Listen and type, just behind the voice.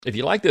If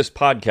you like this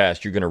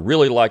podcast, you're going to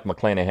really like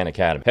McClanahan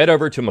Academy. Head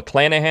over to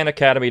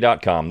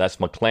McClanahanacademy.com. That's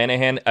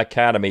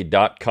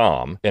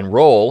McClanahanacademy.com.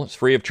 Enroll. It's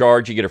free of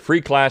charge. You get a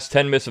free class,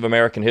 10 Myths of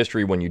American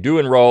History when you do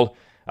enroll.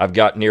 I've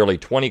got nearly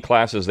 20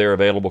 classes there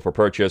available for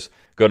purchase.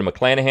 Go to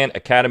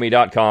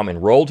McClanahanacademy.com,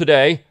 enroll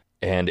today,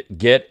 and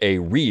get a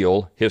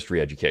real history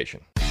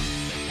education.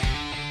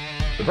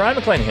 The Brian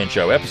McClanahan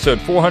Show,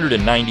 episode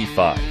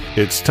 495.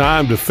 It's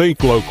time to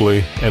think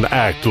locally and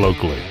act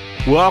locally.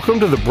 Welcome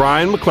to the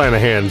Brian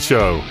McClanahan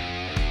Show.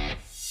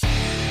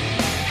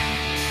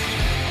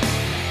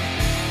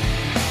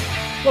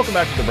 Welcome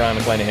back to the Brian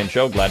McClanahan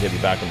Show. Glad to have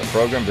you back on the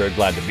program. Very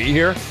glad to be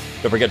here.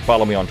 Don't forget to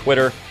follow me on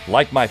Twitter,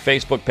 like my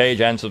Facebook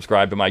page, and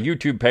subscribe to my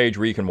YouTube page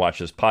where you can watch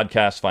this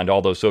podcast. Find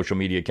all those social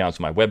media accounts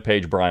on my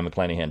webpage,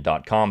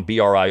 brianmcclanahan.com,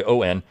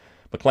 B-R-I-O-N,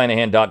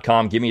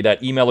 McClanahan.com. Give me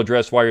that email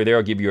address while you're there.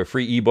 I'll give you a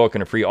free ebook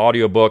and a free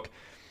audiobook.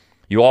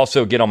 You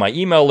also get on my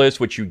email list,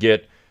 which you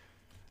get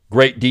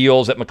great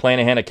deals at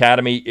McClanahan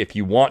Academy. If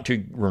you want to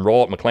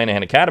enroll at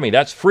McClanahan Academy,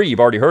 that's free. You've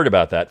already heard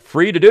about that.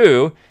 Free to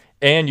do.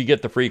 And you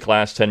get the free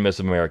class, 10 Myths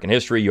of American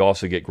History. You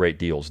also get great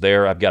deals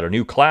there. I've got a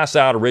new class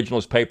out,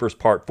 Originalist Papers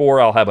Part 4.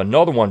 I'll have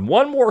another one.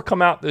 One more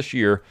come out this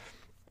year,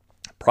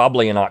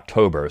 probably in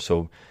October.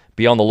 So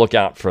be on the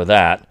lookout for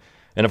that.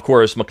 And, of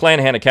course,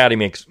 McClanahan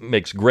Academy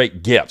makes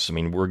great gifts. I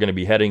mean, we're going to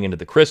be heading into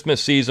the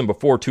Christmas season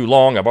before too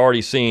long. We're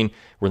in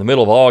the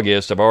middle of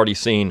August. I've already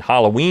seen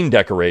Halloween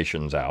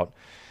decorations out.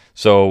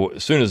 So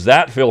as soon as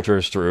that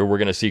filters through, we're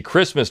going to see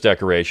Christmas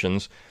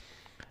decorations.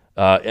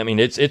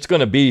 It's going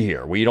to be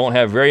here. We don't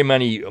have very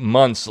many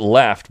months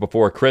left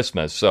before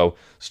Christmas. So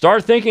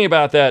start thinking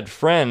about that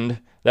friend,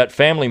 that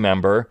family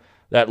member,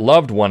 that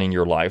loved one in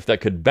your life that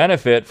could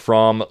benefit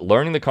from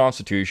learning the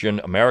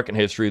Constitution, American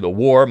history, the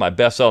war. My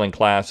best-selling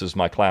class is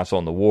my class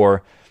on the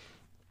war,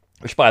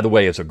 which, by the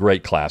way, is a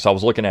great class. I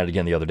was looking at it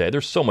again the other day.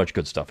 There's so much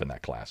good stuff in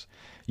that class.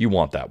 You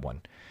want that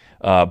one.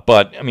 I've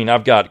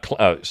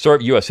got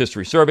U.S.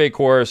 History Survey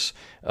course,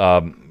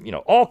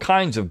 all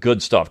kinds of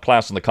good stuff.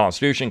 Class on the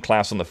Constitution,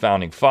 class on the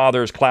Founding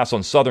Fathers, class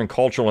on Southern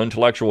Cultural and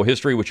Intellectual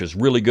History, which is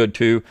really good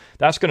too.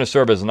 That's going to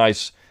serve as a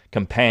nice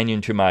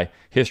companion to my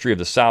History of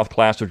the South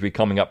class, which will be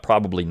coming up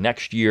probably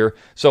next year.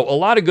 So a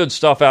lot of good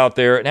stuff out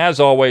there. And as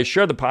always,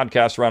 share the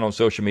podcast around on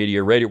social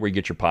media, rate it where you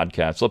get your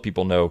podcasts. Let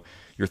people know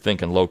you're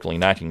thinking locally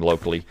and acting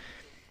locally.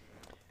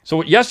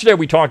 So yesterday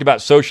we talked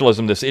about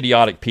socialism, this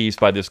idiotic piece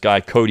by this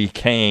guy, Cody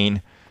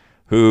Kane,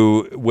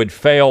 who would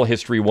fail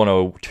History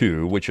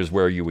 102, which is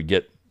where you would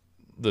get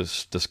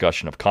this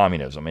discussion of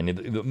communism.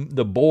 And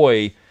the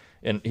boy,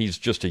 and he's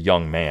just a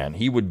young man,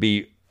 he would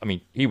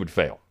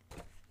fail.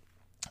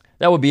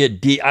 That would be a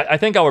D. I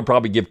think I would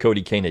probably give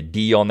Cody Kane a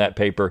D on that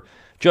paper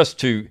just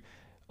to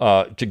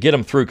get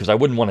him through, because I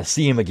wouldn't want to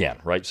see him again,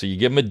 right? So you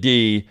give him a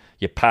D,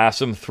 you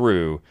pass him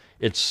through.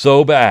 It's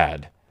so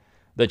bad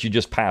that you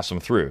just pass him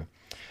through.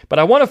 But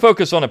I want to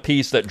focus on a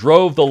piece that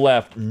drove the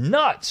left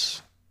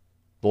nuts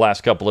the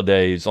last couple of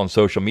days on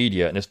social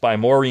media, and it's by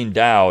Maureen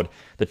Dowd.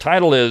 The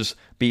title is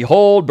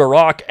 "Behold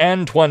Barack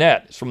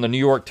Antoinette." It's from the New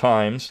York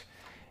Times,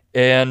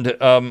 and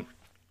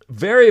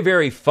very,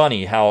 very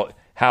funny how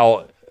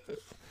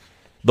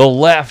the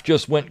left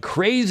just went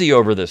crazy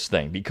over this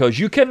thing, because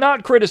you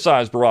cannot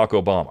criticize Barack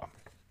Obama.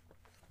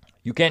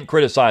 You can't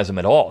criticize him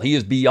at all. He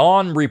is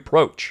beyond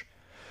reproach.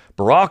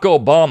 Barack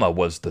Obama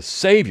was the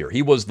savior.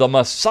 He was the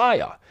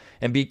Messiah.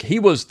 And he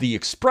was the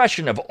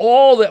expression of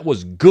all that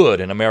was good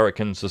in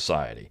American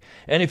society.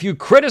 And if you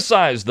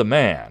criticize the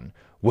man,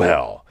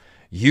 well,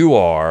 you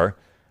are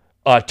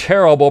a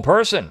terrible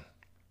person.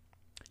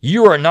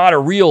 You are not a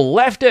real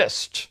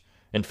leftist.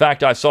 In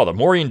fact, I saw that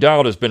Maureen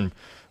Dowd has been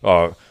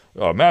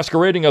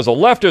masquerading as a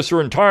leftist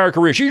her entire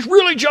career. She's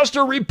really just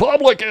a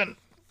Republican.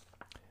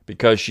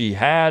 Because she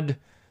had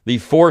the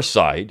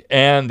foresight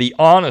and the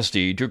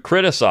honesty to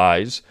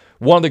criticize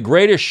one of the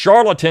greatest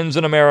charlatans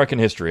in American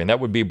history, and that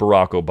would be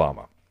Barack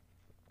Obama.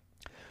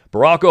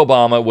 Barack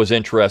Obama was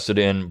interested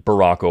in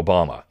Barack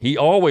Obama. He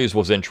always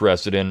was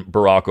interested in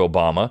Barack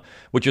Obama,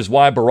 which is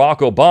why Barack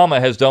Obama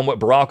has done what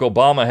Barack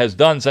Obama has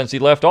done since he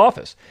left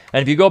office.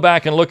 And if you go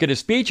back and look at his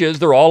speeches,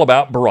 they're all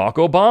about Barack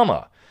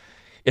Obama.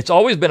 It's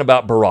always been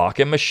about Barack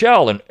and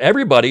Michelle, and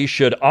everybody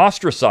should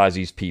ostracize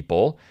these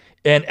people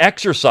and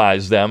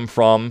exorcise them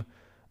from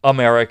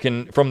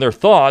their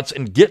thoughts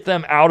and get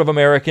them out of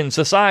American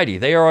society.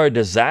 They are a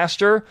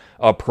disaster,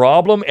 a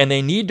problem, and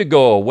they need to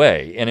go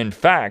away. And in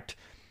fact,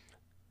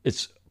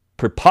 it's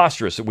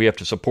preposterous that we have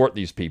to support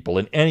these people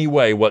in any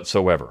way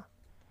whatsoever.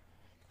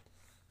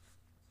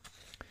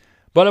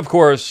 But of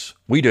course,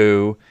 we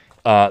do.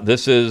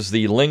 This is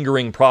the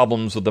lingering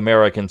problems with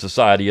American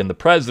society. In the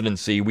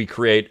presidency, we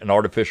create an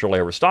artificial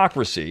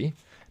aristocracy,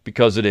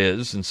 because it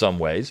is in some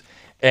ways.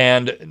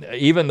 And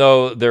even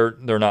though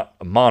they're not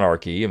a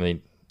monarchy,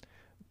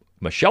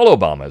 Michelle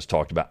Obama has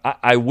talked about.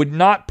 I would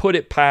not put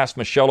it past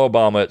Michelle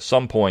Obama at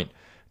some point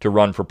to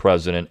run for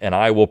president, and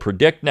I will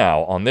predict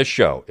now on this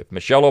show, if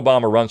Michelle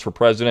Obama runs for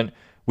president,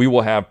 we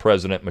will have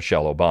President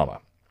Michelle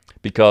Obama,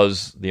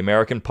 because the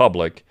American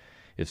public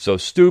is so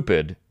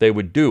stupid they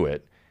would do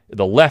it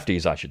The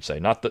lefties, I should say.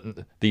 Not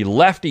the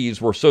lefties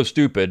were so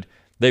stupid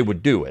they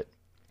would do it.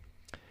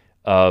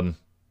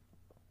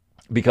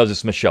 Because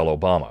it's Michelle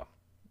Obama.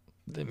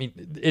 I mean,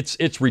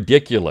 it's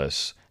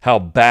ridiculous how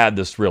bad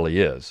this really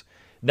is.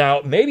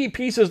 Now, maybe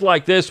pieces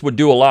like this would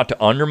do a lot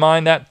to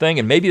undermine that thing,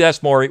 and maybe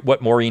that's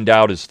what Maureen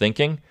Dowd is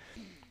thinking,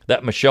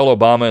 that Michelle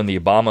Obama and the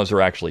Obamas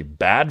are actually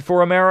bad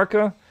for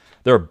America.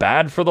 They're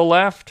bad for the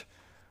left.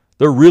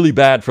 They're really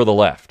bad for the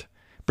left.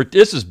 But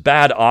this is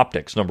bad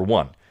optics, number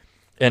one.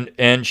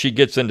 And she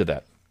gets into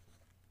that.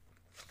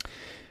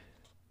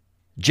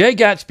 Jay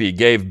Gatsby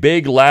gave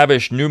big,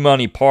 lavish, new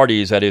money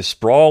parties at his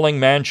sprawling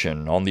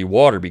mansion on the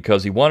water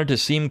because he wanted to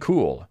seem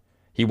cool.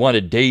 He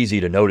wanted Daisy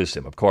to notice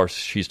him. Of course,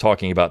 she's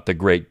talking about The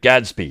Great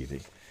Gatsby,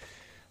 the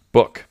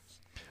book.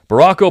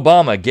 Barack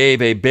Obama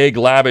gave a big,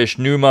 lavish,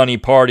 new money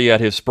party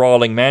at his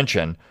sprawling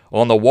mansion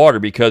on the water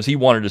because he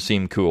wanted to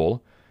seem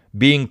cool.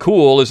 Being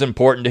cool is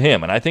important to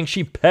him, and I think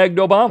she pegged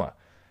Obama.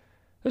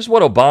 This is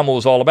what Obama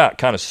was all about,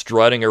 kind of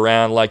strutting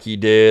around like he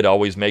did,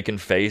 always making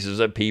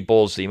faces at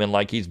people, seeming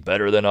like he's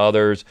better than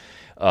others,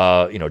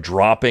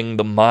 dropping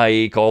the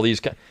mic, all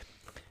these,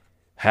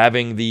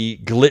 having the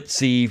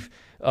glitzy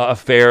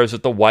affairs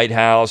at the White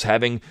House,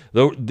 having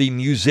the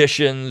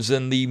musicians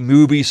and the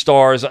movie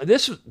stars.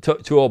 This, to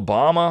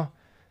Obama,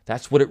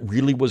 that's what it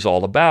really was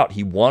all about.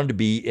 He wanted to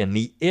be in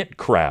the it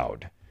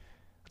crowd.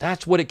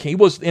 That's what he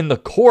was in the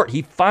court.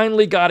 He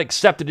finally got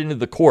accepted into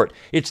the court.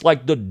 It's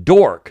like the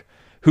dork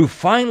who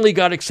finally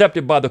got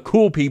accepted by the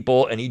cool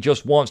people, and he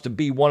just wants to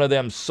be one of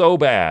them so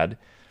bad.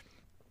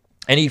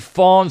 And he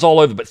fawns all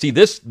over. But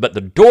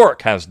the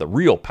dork has the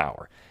real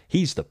power.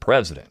 He's the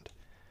president.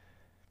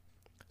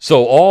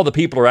 So all the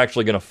people are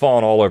actually going to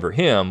fawn all over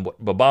him.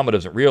 What Obama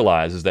doesn't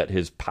realize is that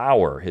his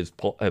power, his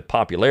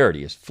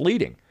popularity is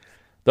fleeting.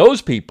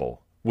 Those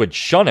people would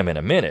shun him in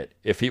a minute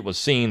if it was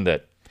seen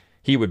that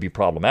he would be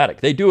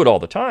problematic. They do it all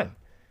the time.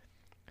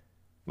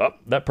 Well,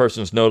 that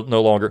person's no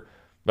longer,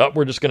 well,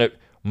 we're just going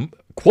to,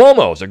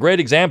 Cuomo is a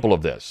great example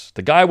of this.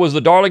 The guy was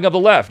the darling of the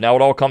left. Now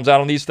it all comes out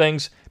on these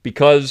things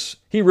because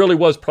he really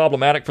was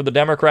problematic for the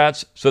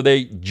Democrats, so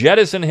they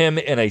jettison him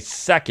in a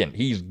second.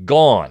 He's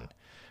gone.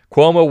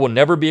 Cuomo will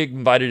never be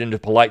invited into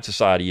polite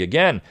society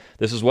again.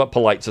 This is what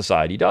polite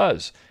society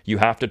does. You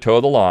have to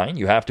toe the line.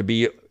 You have to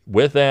be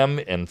with them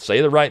and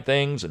say the right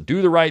things and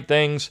do the right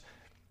things.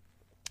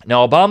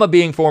 Now, Obama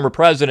being former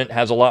president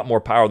has a lot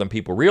more power than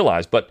people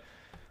realize, but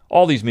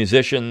all these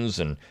musicians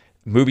and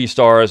movie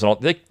stars and all,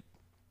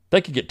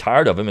 they could get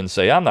tired of him and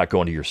say, I'm not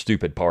going to your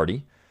stupid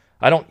party.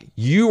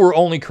 You were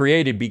only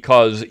created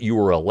because you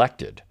were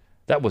elected.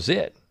 That was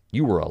it.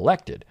 You were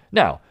elected.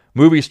 Now,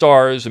 movie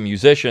stars and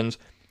musicians,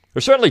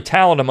 there's certainly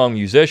talent among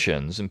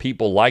musicians, and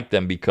people like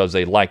them because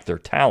they like their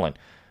talent.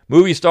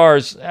 Movie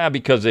stars,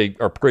 because they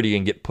are pretty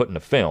and get put in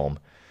a film.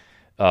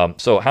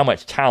 So how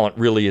much talent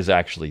really is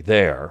actually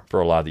there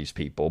for a lot of these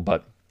people?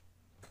 But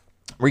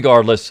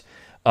regardless,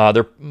 a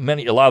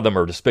lot of them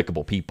are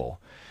despicable people.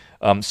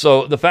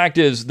 So the fact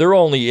is, they're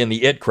only in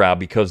the it crowd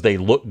because they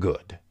look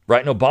good,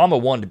 right? And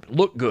Obama wanted to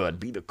look good,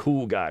 be the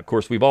cool guy. Of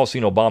course, we've all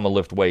seen Obama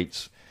lift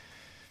weights.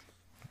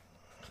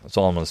 That's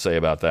all I'm going to say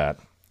about that.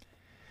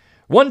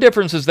 One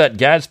difference is that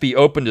Gatsby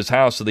opened his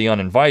house to the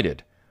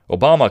uninvited.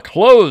 Obama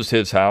closed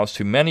his house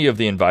to many of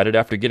the invited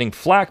after getting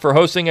flack for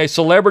hosting a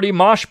celebrity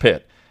mosh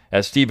pit,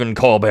 as Stephen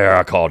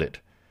Colbert called it,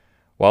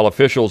 while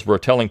officials were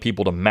telling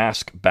people to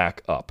mask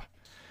back up.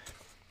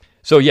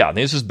 So yeah,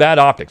 this is bad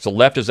optics. The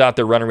left is out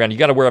there running around. You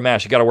got to wear a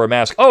mask. You got to wear a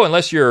mask. Oh,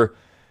 unless you're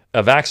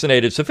a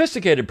vaccinated,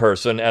 sophisticated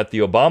person at the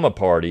Obama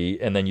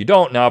party, and then you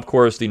don't. Now, of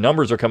course, the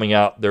numbers are coming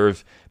out.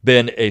 There's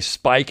been a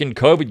spike in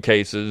COVID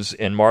cases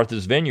in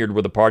Martha's Vineyard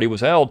where the party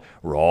was held,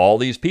 where all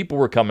these people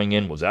were coming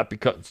in. Was that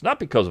because? It's not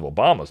because of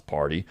Obama's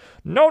party.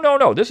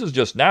 No. This is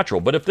just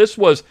natural. But if this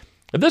was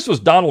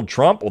Donald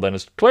Trump, well, then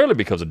it's clearly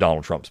because of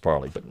Donald Trump's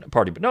party.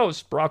 But no,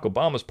 it's Barack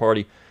Obama's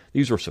party.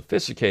 These are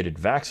sophisticated,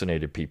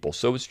 vaccinated people,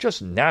 so it's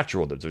just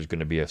natural that there's going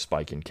to be a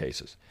spike in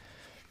cases.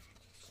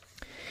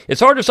 It's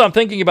hard to stop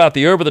thinking about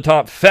the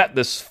over-the-top fete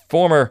this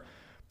former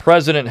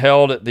president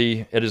held at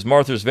his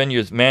Martha's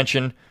Vineyard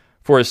mansion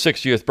for his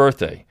 60th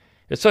birthday.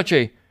 It's such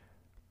a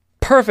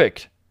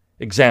perfect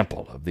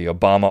example of the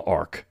Obama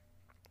arc.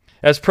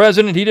 As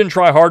president, he didn't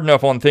try hard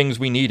enough on things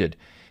we needed.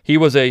 He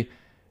was a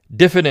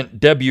diffident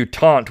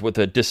debutante with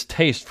a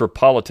distaste for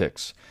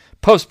politics.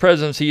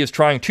 Post-presidency, he is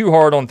trying too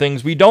hard on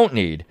things we don't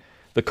need.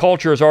 The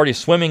culture is already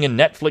swimming in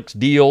Netflix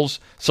deals,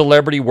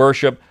 celebrity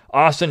worship,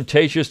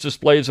 ostentatious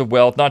displays of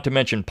wealth, not to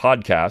mention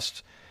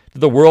podcasts.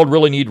 Did the world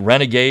really need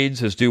Renegades,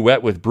 his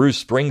duet with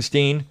Bruce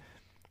Springsteen?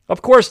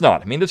 Of course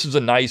not. I mean, this is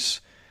a nice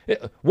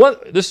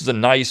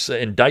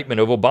indictment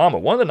of Obama.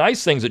 One of the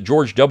nice things that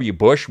George W.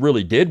 Bush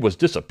really did was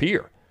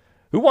disappear.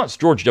 Who wants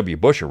George W.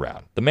 Bush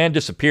around? The man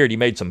disappeared. He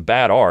made some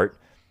bad art.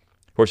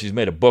 Of course, he's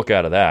made a book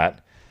out of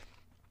that.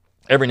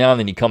 Every now and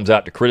then he comes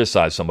out to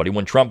criticize somebody.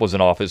 When Trump was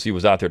in office, he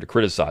was out there to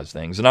criticize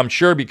things. And I'm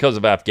sure because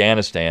of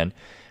Afghanistan,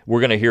 we're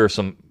going to hear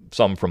some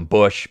from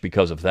Bush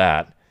because of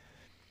that.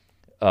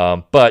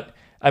 But,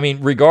 I mean,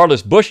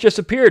 regardless, Bush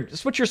disappeared.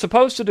 That's what you're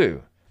supposed to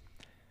do.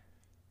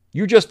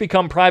 You just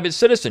become private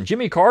citizen.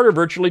 Jimmy Carter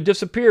virtually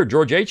disappeared.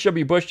 George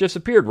H.W. Bush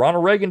disappeared.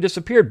 Ronald Reagan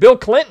disappeared. Bill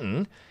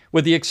Clinton,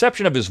 with the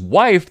exception of his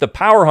wife, the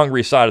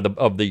power-hungry side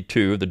of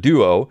the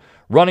duo,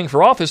 running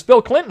for office,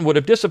 Bill Clinton would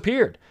have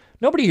disappeared.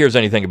 Nobody hears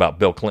anything about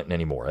Bill Clinton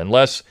anymore,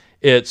 unless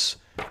it's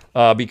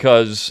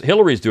because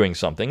Hillary's doing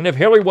something. And if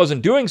Hillary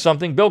wasn't doing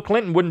something, Bill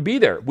Clinton wouldn't be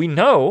there. We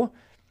know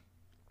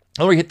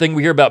the only thing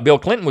we hear about Bill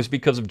Clinton was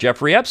because of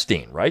Jeffrey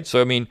Epstein, right?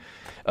 So,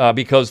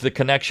 because the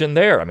connection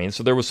there.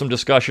 So there was some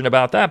discussion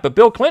about that. But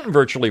Bill Clinton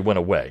virtually went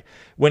away.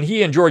 When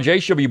he and George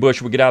H.W.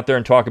 Bush would get out there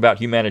and talk about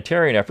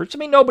humanitarian efforts,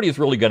 nobody's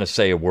really going to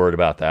say a word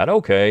about that.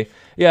 Okay,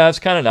 yeah, it's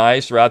kind of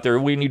nice. We're out there.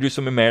 We need to do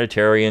some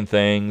humanitarian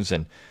things.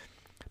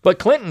 But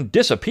Clinton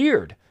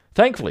disappeared,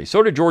 thankfully.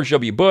 So did George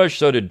W. Bush.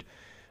 So did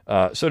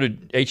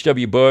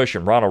H.W. Bush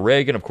and Ronald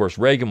Reagan. Of course,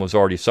 Reagan was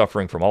already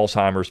suffering from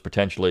Alzheimer's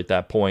potentially at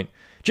that point.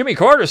 Jimmy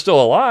Carter's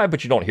still alive,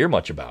 but you don't hear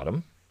much about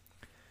him.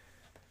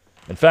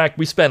 In fact,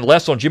 we spend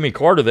less on Jimmy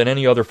Carter than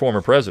any other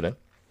former president.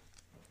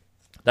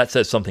 That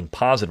says something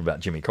positive about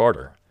Jimmy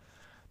Carter.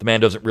 The man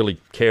doesn't really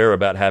care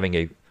about having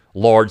a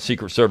large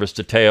Secret Service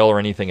detail or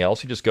anything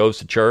else. He just goes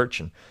to church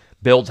and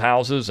builds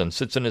houses and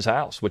sits in his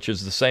house, which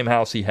is the same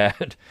house he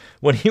had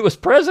when he was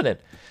president.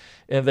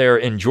 And there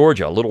in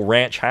Georgia, a little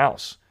ranch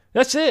house.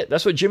 That's it.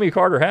 That's what Jimmy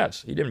Carter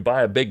has. He didn't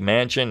buy a big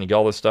mansion and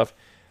all this stuff.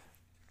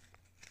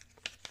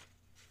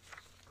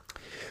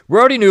 We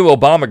already knew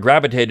Obama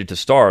gravitated to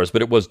stars,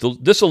 but it was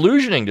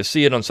disillusioning to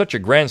see it on such a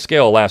grand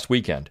scale last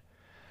weekend.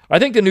 I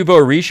think the nouveau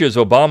riches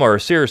Obama are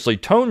seriously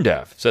tone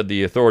deaf, said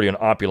the authority on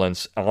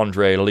opulence,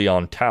 Andre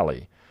Leon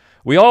Talley.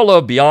 We all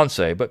love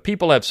Beyonce, but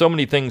people have so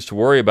many things to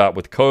worry about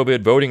with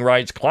COVID, voting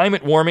rights,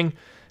 climate warming.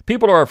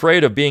 People are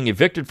afraid of being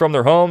evicted from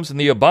their homes, and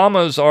the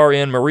Obamas are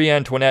in Marie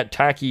Antoinette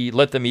tacky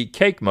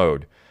let-them-eat-cake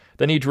mode.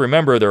 They need to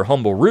remember their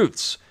humble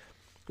roots.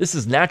 This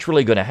is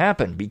naturally going to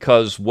happen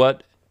because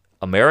what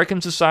American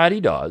society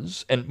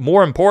does, and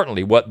more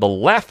importantly, what the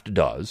left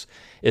does,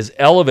 is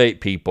elevate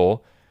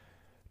people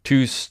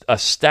to a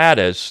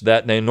status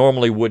that they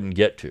normally wouldn't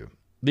get to.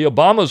 The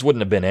Obamas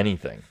wouldn't have been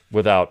anything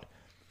without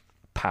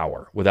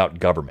power, without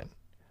government.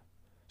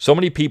 So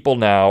many people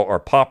now are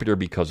popular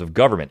because of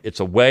government.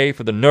 It's a way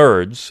for the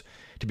nerds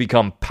to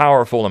become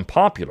powerful and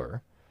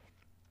popular,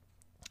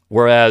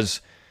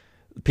 whereas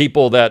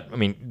people that,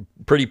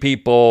 pretty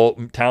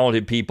people,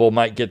 talented people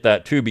might get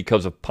that too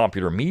because of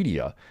popular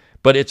media.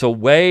 But it's a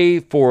way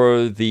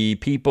for the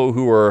people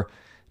who are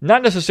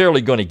not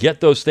necessarily going to get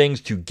those things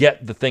to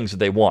get the things that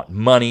they want: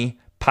 money,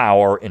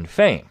 power, and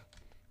fame.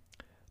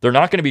 They're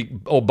not going to be...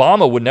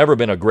 Obama would never have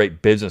been a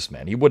great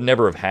businessman. He would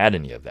never have had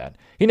any of that.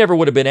 He never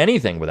would have been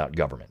anything without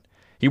government.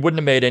 He wouldn't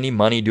have made any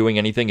money doing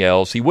anything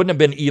else. He wouldn't have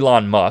been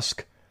Elon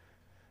Musk.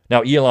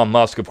 Now, Elon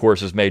Musk, of course,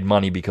 has made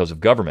money because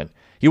of government.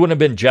 He wouldn't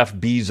have been Jeff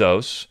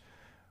Bezos,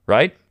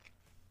 right?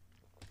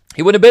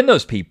 He wouldn't have been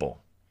those people.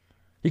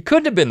 He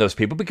couldn't have been those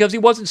people because he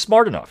wasn't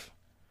smart enough.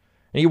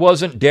 And he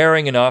wasn't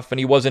daring enough, and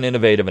he wasn't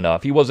innovative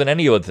enough. He wasn't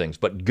any of the things.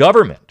 But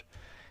government,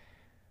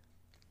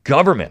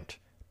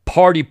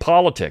 party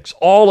politics,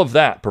 all of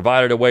that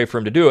provided a way for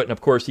him to do it. And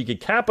of course, he could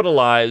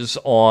capitalize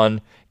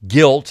on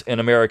guilt in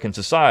American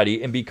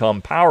society and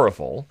become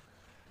powerful.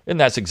 And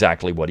that's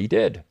exactly what he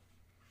did.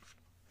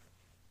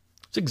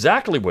 It's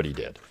exactly what he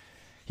did.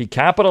 He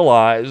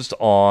capitalized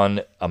on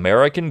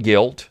American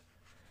guilt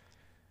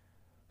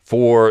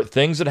for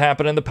things that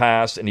happened in the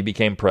past, and he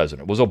became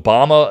president. Was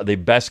Obama the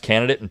best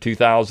candidate in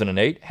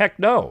 2008? Heck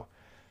no.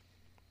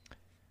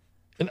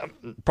 And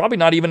probably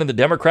not even in the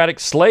Democratic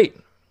slate.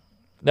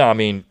 Now,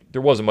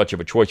 there wasn't much of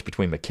a choice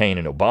between McCain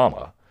and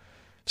Obama.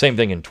 Same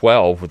thing in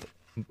 12 with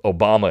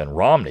Obama and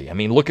Romney.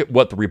 Look at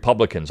what the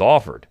Republicans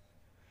offered.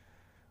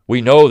 We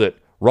know that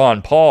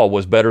Ron Paul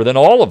was better than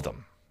all of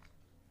them.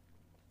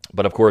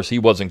 But of course, he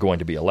wasn't going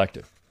to be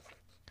elected.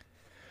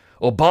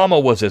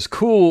 Obama was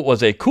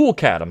a cool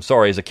cat,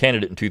 as a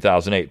candidate in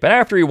 2008. But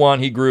after he won,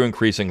 he grew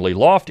increasingly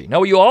lofty.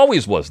 No, he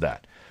always was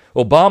that.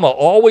 Obama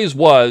always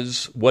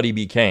was what he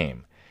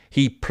became.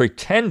 He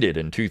pretended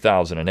in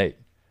 2008.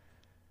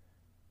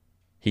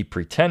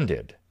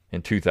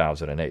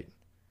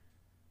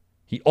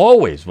 He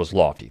always was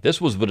lofty. This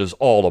was what it was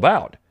all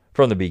about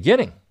from the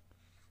beginning.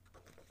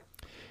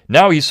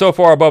 Now he's so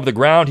far above the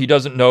ground, he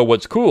doesn't know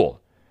what's cool.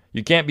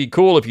 You can't be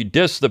cool if you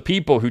diss the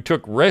people who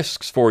took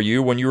risks for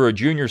you when you were a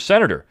junior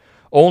senator,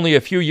 only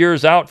a few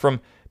years out from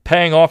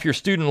paying off your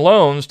student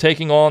loans,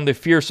 taking on the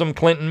fearsome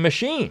Clinton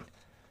machine.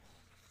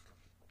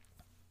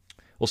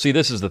 Well, see,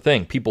 this is the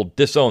thing. People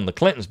disown the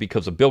Clintons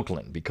because of Bill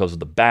Clinton, because of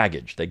the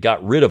baggage. They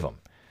got rid of him.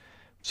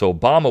 So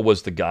Obama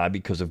was the guy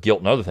because of guilt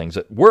and other things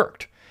that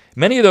worked.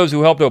 Many of those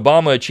who helped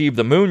Obama achieve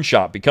the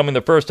moonshot, becoming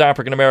the first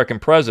African-American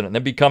president, and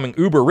then becoming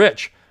uber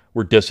rich,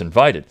 were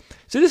disinvited.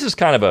 See, this is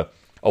kind of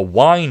a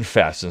wine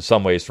fest in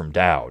some ways from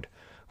Dowd.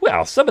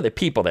 Well, some of the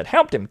people that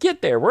helped him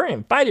get there were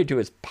invited to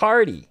his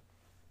party.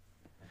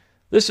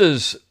 This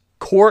is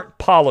court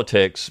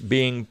politics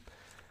being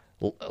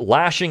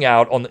lashing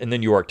out in the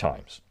New York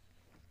Times.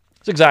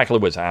 That's exactly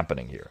what's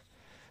happening here.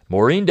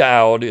 Maureen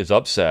Dowd is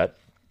upset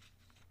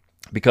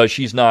because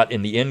she's not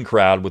in the in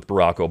crowd with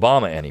Barack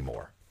Obama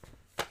anymore.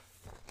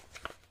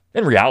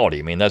 In reality,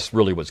 I mean, that's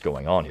really what's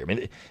going on here. I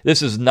mean,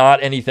 this is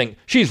not anything.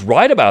 She's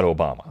right about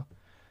Obama,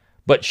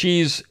 but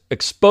she's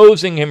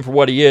exposing him for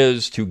what he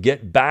is to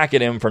get back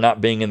at him for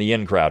not being in the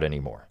in crowd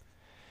anymore.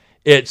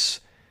 It's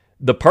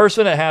the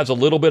person that has a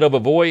little bit of a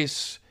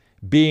voice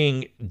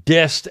being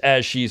dissed,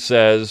 as she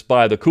says,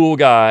 by the cool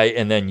guy,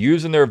 and then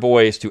using their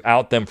voice to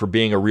out them for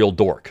being a real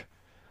dork.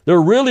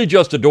 They're really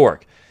just a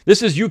dork.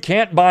 This is You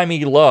Can't Buy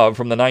Me Love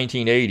from the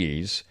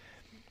 1980s,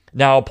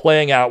 now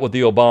playing out with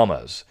the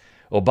Obamas.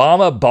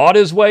 Obama bought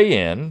his way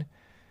in.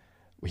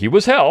 He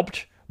was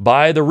helped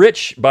by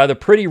the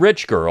pretty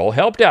rich girl,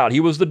 helped out. He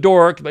was the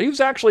dork, but he was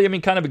actually,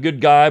 kind of a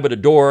good guy, but a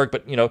dork,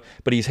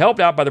 but he's helped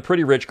out by the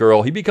pretty rich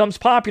girl. He becomes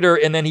popular,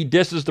 and then he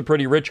disses the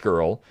pretty rich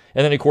girl,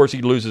 and then, of course,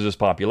 he loses his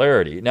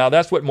popularity. Now,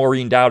 that's what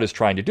Maureen Dowd is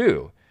trying to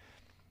do,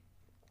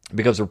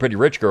 because the pretty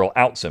rich girl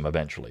outs him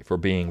eventually for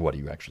being what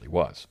he actually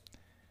was.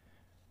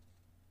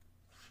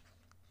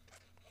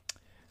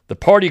 The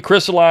party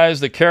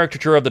crystallized the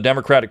caricature of the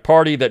Democratic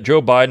Party that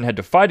Joe Biden had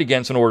to fight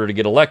against in order to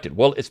get elected.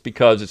 Well, it's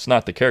because it's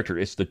not the character,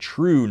 it's the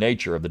true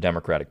nature of the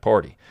Democratic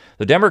Party.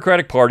 The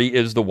Democratic Party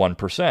is the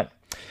 1%.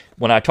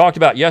 When I talked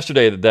about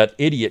yesterday that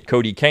idiot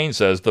Cody Kane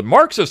says the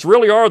Marxists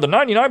really are the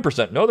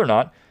 99%. No, they're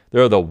not.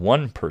 They're the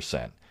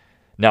 1%.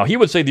 Now, he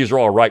would say these are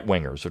all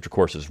right-wingers, which of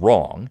course is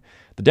wrong.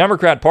 The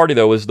Democrat Party,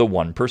 though, is the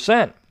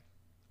 1%.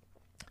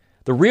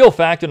 The real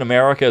fact in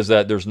America is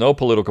that there's no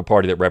political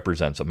party that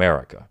represents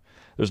America.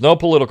 There's no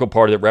political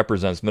party that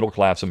represents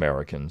middle-class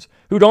Americans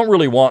who don't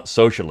really want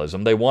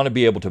socialism. They want to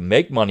be able to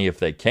make money if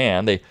they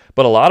can.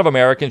 But a lot of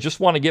Americans just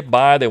want to get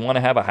by. They want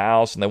to have a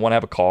house and they want to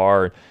have a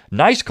car, a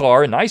nice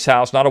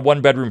house, not a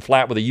one-bedroom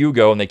flat with a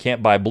Yugo, and they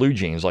can't buy blue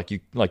jeans like you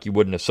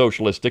would in a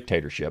socialist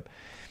dictatorship,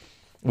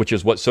 which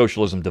is what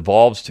socialism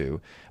devolves to.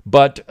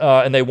 But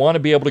and they want to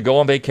be able to go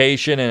on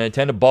vacation and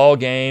attend a ball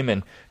game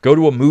and go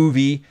to a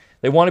movie.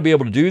 They want to be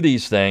able to do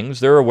these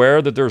things. They're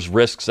aware that there's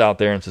risks out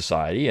there in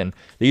society, and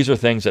these are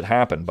things that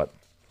happen. But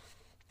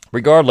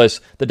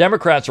regardless, the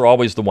Democrats are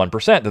always the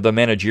 1%. They're the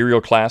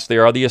managerial class. They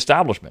are the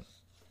establishment.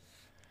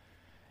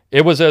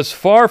 It was as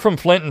far from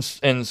Flint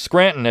and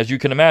Scranton as you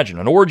can imagine.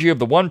 An orgy of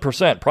the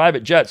 1%,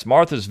 private jets,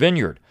 Martha's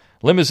Vineyard,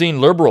 limousine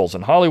liberals,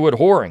 and Hollywood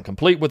whoring,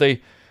 complete with a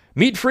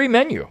meat-free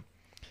menu.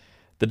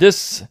 The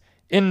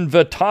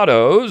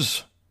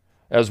disinvitados,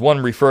 as one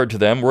referred to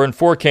them, were in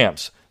 4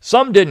 camps.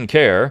 Some didn't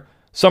care.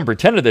 Some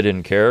pretended they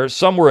didn't care,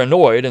 some were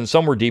annoyed, and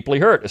some were deeply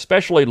hurt,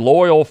 especially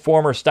loyal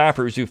former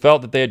staffers who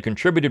felt that they had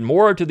contributed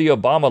more to the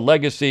Obama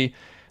legacy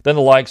than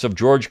the likes of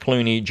George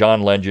Clooney,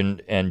 John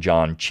Legend, and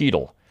John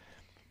Cheadle.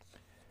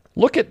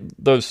 Look at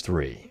those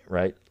 3,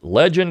 right?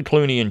 Legend,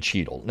 Clooney, and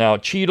Cheadle. Now,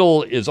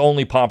 Cheadle is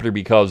only popular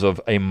because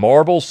of a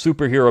Marvel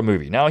superhero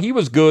movie. Now, he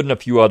was good in a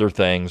few other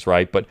things,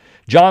 right? But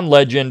John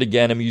Legend,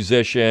 again, a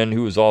musician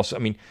who was also,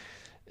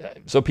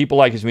 so people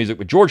like his music.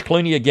 But George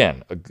Clooney,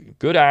 again, a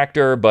good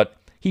actor, but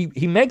He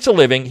makes a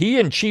living. He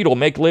and Cheadle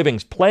make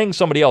livings playing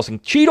somebody else. In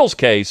Cheadle's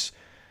case,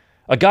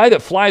 a guy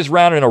that flies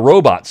around in a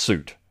robot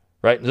suit,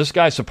 right? This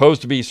guy's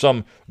supposed to be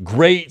some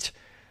great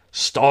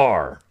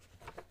star.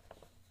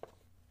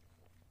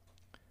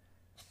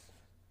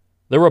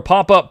 There were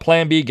pop-up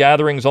Plan B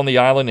gatherings on the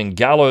island and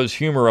gallows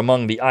humor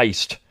among the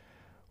iced.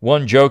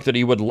 One joked that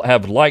he would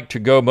have liked to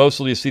go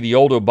mostly to see the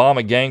old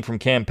Obama gang from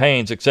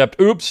campaigns,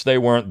 except, oops, they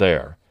weren't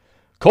there.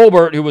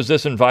 Colbert, who was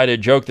disinvited,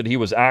 joked that he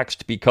was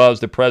axed because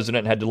the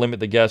president had to limit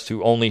the guests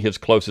to only his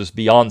closest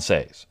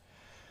Beyoncés.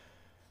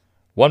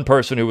 One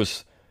person who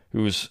was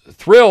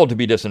thrilled to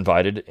be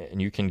disinvited,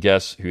 and you can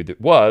guess who that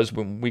was,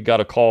 when we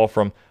got a call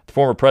from the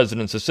former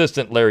president's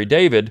assistant, Larry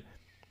David,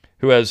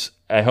 who has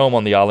a home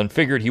on the island,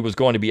 figured he was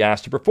going to be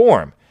asked to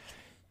perform.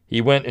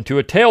 He went into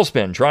a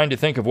tailspin trying to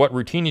think of what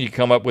routine he could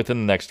come up with in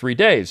the next 3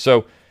 days.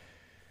 So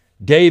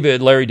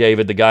Larry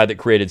David, the guy that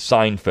created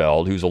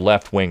Seinfeld, who's a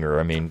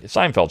left-winger.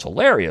 Seinfeld's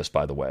hilarious,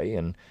 by the way,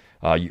 and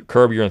you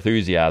Curb Your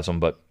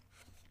Enthusiasm, but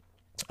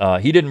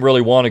he didn't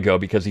really want to go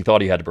because he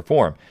thought he had to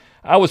perform.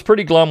 I was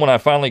pretty glum when I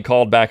finally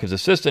called back his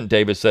assistant,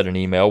 David said in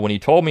an email. When he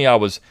told me I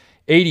was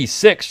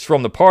 86th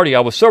from the party,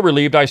 I was so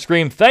relieved I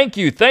screamed, "Thank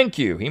you, thank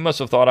you." He must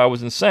have thought I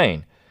was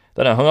insane.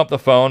 Then I hung up the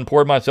phone,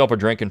 poured myself a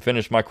drink, and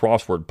finished my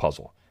crossword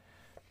puzzle.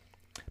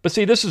 But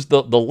see, this is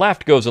the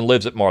left goes and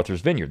lives at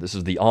Martha's Vineyard. This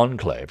is the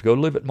enclave. Go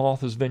live at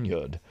Martha's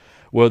Vineyard,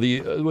 where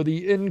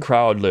the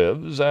in-crowd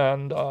lives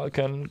and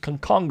can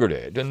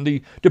congregate. And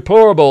the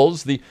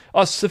deplorables, the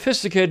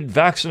sophisticated,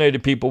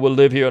 vaccinated people will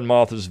live here in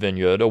Martha's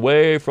Vineyard,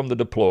 away from the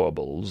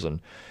deplorables and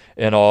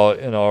in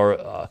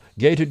our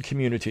gated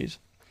communities.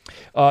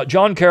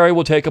 John Kerry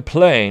will take a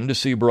plane to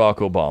see Barack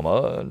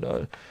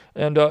Obama,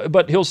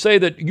 but he'll say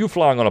that you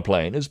flying on a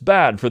plane is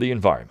bad for the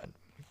environment.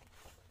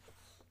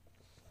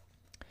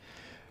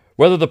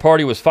 Whether the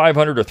party was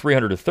 500 or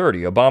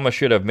 330, Obama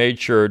should have made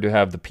sure to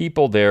have the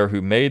people there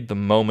who made the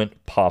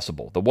moment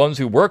possible, the ones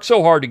who worked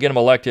so hard to get him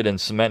elected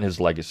and cement his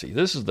legacy.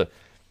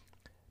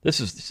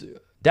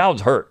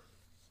 Dowd's hurt.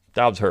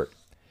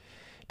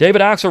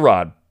 David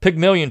Axelrod,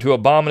 Pygmalion to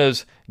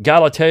Obama's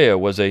Galatea,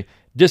 was a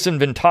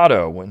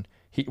disinventado,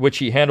 which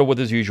he handled with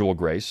his usual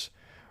grace.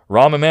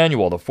 Rahm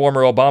Emanuel, the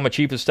former Obama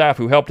chief of staff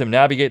who helped him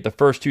navigate the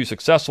first 2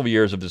 successful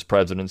years of his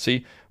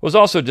presidency, was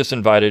also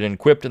disinvited and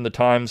quipped in the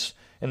Times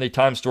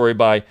story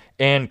by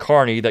Ann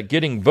Carney that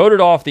getting voted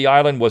off the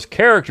island was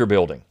character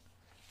building.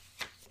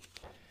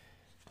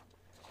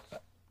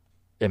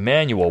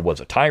 Emanuel was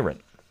a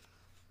tyrant.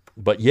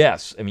 But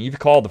yes, I mean, you've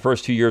called the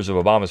first 2 years of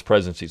Obama's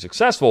presidency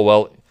successful.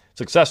 Well,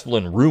 successful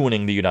in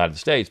ruining the United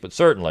States, but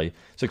certainly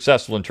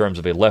successful in terms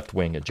of a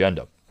left-wing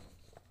agenda.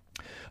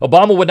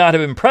 Obama would not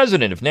have been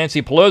president if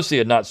Nancy Pelosi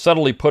had not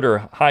subtly put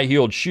her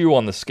high-heeled shoe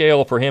on the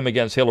scale for him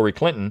against Hillary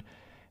Clinton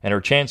and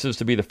her chances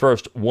to be the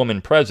first woman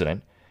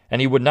president,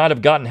 and he would not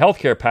have gotten health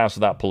care passed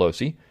without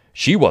Pelosi.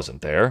 She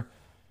wasn't there.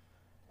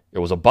 It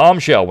was a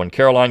bombshell when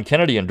Caroline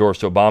Kennedy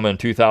endorsed Obama in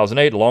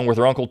 2008, along with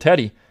her Uncle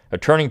Teddy, a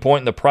turning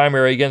point in the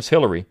primary against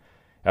Hillary.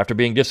 After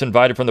being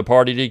disinvited from the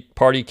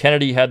party,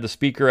 Kennedy had the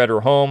speaker at her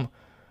home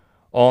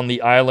on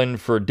the island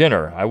for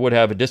dinner. I would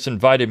have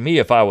disinvited me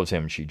if I was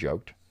him, she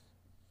joked.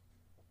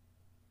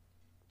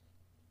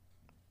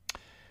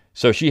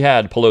 So she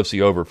had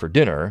Pelosi over for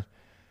dinner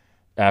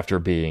after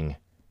being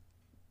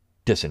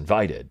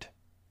disinvited.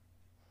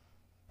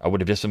 I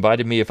would have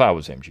disinvited me if I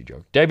was him, she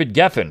joked. David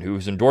Geffen,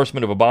 whose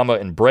endorsement of Obama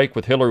in break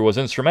with Hillary was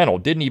instrumental,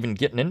 didn't even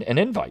get an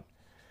invite.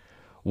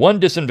 One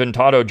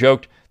disinventado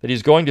joked that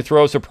he's going to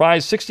throw a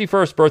surprise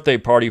 61st birthday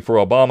party for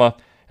Obama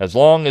as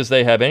long as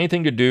they have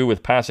anything to do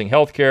with passing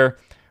health care,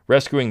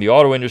 rescuing the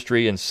auto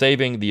industry, and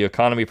saving the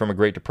economy from a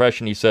Great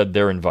Depression. He said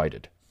they're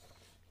invited.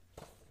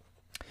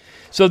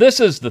 So this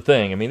is the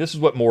thing. I mean, this is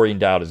what Maureen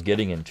Dowd is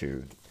getting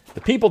into.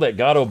 The people that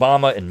got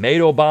Obama and made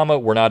Obama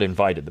were not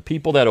invited. The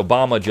people that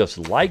Obama just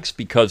likes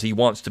because he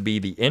wants to be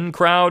the in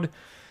crowd,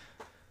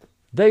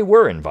 they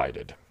were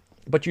invited.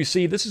 But you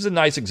see, this is a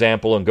nice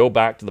example, and go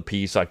back to the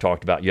piece I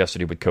talked about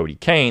yesterday with Cody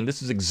Kane.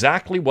 This is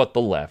exactly what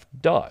the left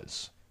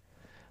does.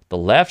 The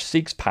left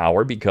seeks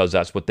power because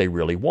that's what they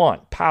really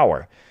want,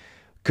 power.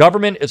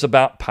 Government is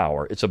about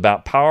power. It's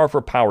about power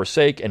for power's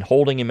sake and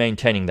holding and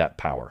maintaining that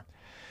power.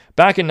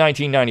 Back in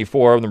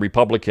 1994, when the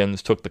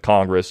Republicans took the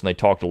Congress and they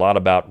talked a lot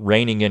about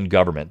reining in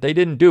government, they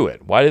didn't do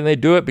it. Why didn't they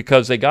do it?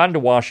 Because they got into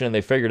Washington and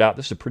they figured out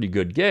this is a pretty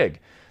good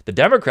gig. The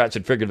Democrats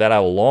had figured that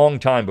out a long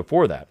time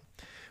before that,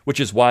 which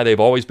is why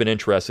they've always been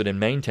interested in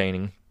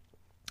maintaining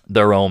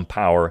their own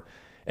power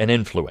and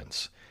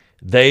influence.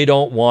 They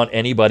don't want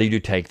anybody to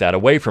take that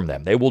away from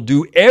them. They will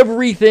do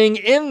everything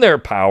in their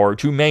power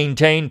to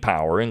maintain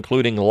power,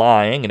 including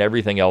lying and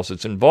everything else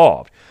that's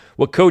involved.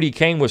 What Cody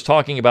Kane was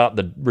talking about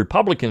the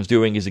Republicans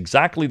doing is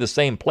exactly the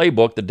same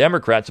playbook the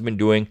Democrats have been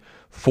doing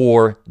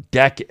for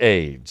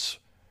decades.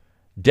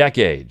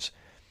 Decades.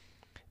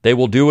 They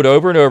will do it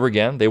over and over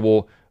again. They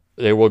will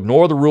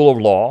ignore the rule of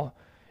law.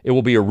 It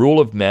will be a rule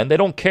of men. They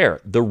don't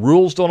care. The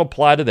rules don't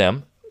apply to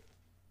them.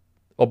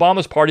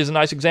 Obama's party is a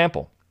nice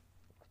example.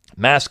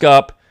 Mask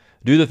up,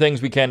 do the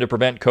things we can to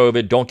prevent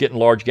COVID, don't get in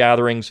large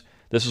gatherings.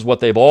 This is what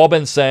they've all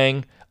been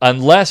saying,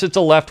 unless it's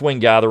a left-wing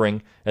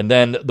gathering, and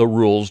then the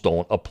rules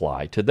don't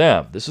apply to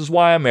them. This is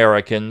why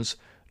Americans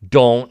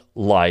don't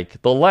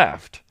like the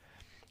left.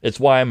 It's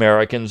why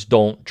Americans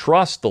don't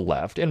trust the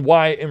left, and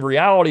why, in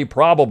reality,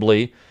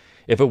 probably,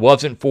 if it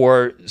wasn't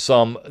for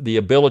the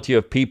ability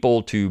of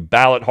people to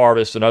ballot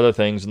harvest and other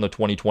things in the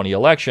 2020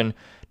 election,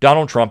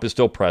 Donald Trump is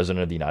still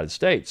president of the United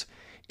States.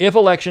 If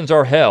elections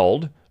are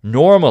held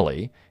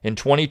normally in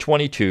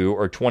 2022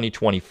 or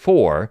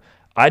 2024,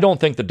 I don't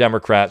think the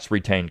Democrats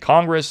retain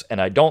Congress, and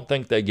I don't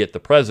think they get the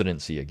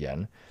presidency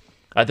again.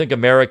 I think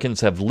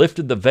Americans have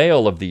lifted the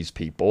veil of these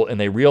people, and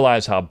they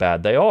realize how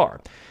bad they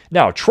are.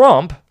 Now,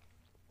 Trump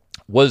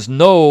was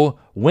no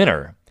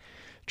winner.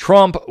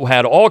 Trump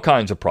had all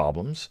kinds of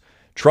problems.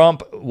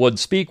 Trump would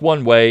speak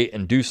one way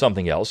and do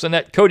something else, and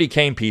that Cody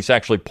Kane piece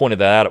actually pointed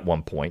that out at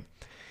one point.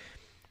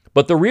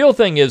 But the real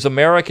thing is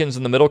Americans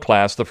in the middle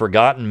class, the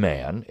forgotten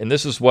man, and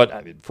this is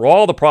what, for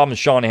all the problems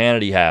Sean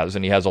Hannity has,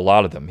 and he has a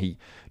lot of them,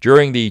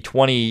 during the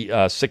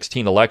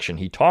 2016 election,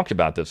 he talked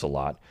about this a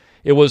lot.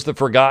 It was the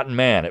forgotten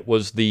man. It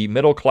was the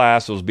middle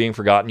class that was being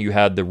forgotten. You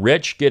had the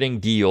rich getting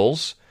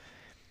deals,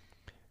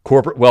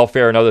 corporate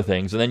welfare and other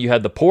things, and then you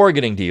had the poor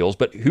getting deals,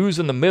 but who's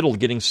in the middle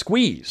getting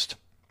squeezed?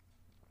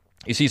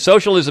 You see,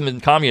 socialism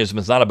and communism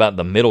is not about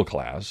the middle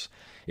class.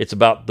 It's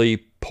about the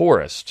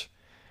poorest.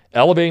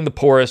 Elevating the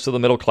poorest to the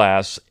middle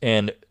class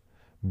and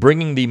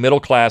bringing the middle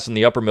class and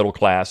the upper middle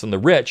class and the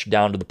rich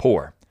down to the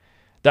poor.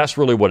 That's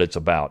really what it's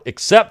about,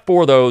 except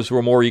for those who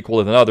are more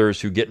equal than others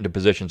who get into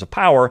positions of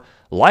power,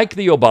 like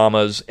the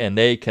Obamas, and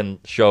they can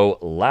show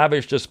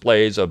lavish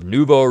displays of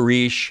nouveau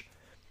riche,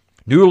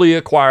 newly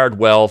acquired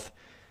wealth.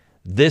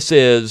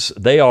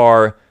 They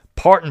are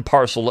part and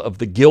parcel of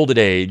the Gilded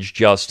Age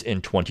just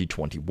in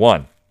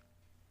 2021.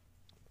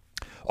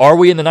 Are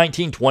we in the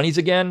 1920s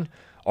again?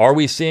 Are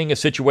we seeing a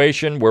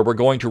situation where we're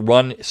going to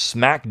run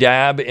smack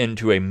dab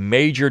into a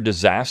major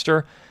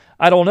disaster?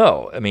 I don't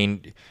know. I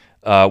mean,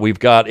 we've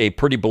got a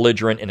pretty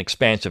belligerent and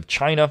expansive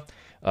China.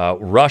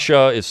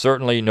 Russia is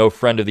certainly no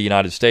friend of the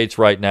United States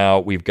right now.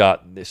 We've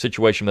got the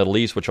situation in the Middle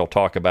East, which I'll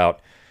talk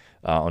about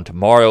on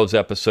tomorrow's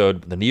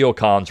episode. The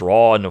neocons are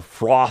all in a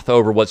froth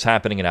over what's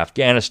happening in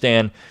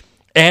Afghanistan.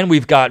 And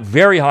we've got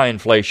very high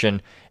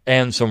inflation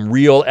and some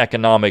real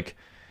economic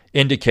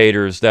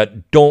indicators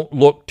that don't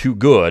look too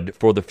good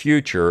for the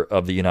future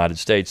of the United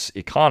States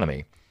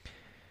economy.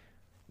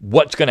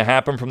 What's going to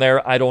happen from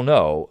there, I don't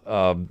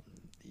know.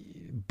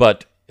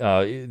 But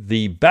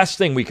the best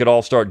thing we could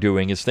all start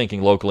doing is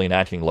thinking locally and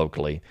acting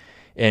locally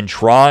and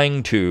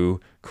trying to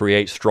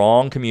create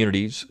strong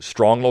communities,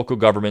 strong local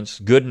governments,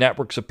 good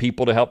networks of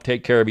people to help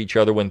take care of each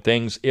other when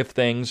things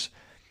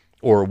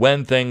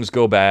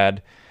go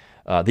bad.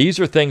 These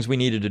are things we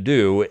needed to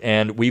do,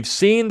 and we've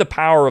seen the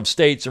power of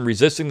states in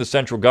resisting the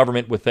central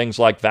government with things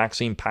like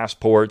vaccine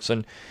passports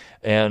and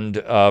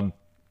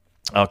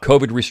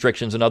COVID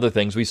restrictions and other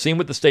things. We've seen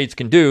what the states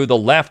can do. The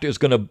left is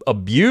going to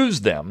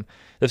abuse them.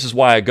 This is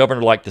why a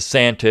governor like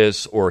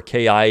DeSantis or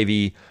Kay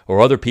Ivey or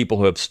other people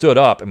who have stood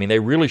up, I mean, they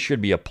really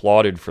should be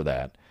applauded for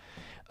that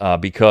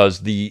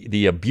because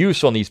the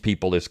abuse on these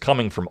people is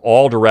coming from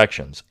all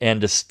directions.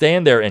 And to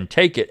stand there and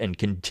take it and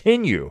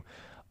continue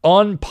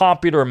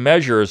unpopular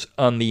measures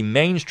on the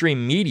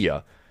mainstream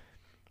media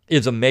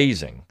is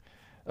amazing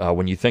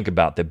when you think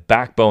about the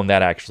backbone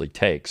that actually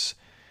takes.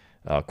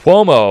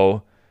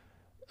 Cuomo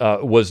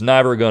was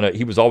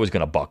always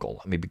going to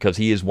buckle. I mean, because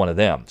he is one of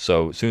them.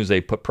 So as soon as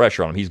they put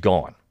pressure on him, he's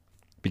gone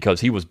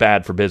because he was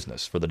bad for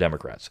business for the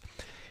Democrats.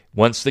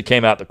 Once it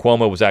came out that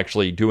Cuomo was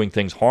actually doing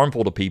things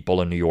harmful to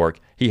people in New York,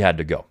 he had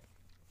to go.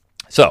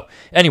 So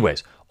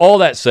anyways, all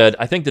that said,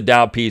 I think the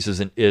Dow piece is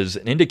an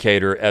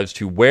indicator as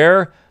to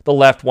where the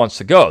left wants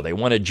to go. They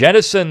want to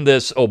jettison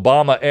this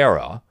Obama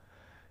era.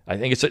 I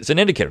think it's an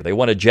indicator. They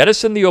want to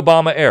jettison the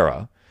Obama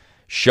era,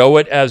 show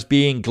it as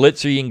being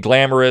glitzy and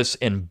glamorous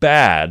and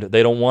bad.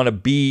 They don't want to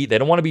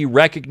be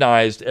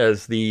recognized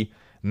as the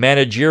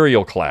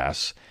managerial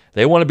class.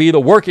 They want to be the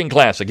working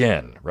class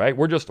again, right?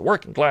 We're just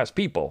working class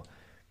people.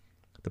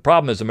 The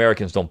problem is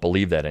Americans don't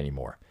believe that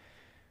anymore.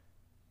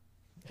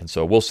 And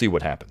so we'll see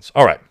what happens.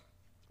 All right.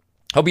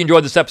 Hope you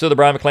enjoyed this episode of the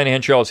Brian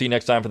McClanahan Show. I'll see you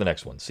next time for the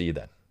next one. See you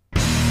then.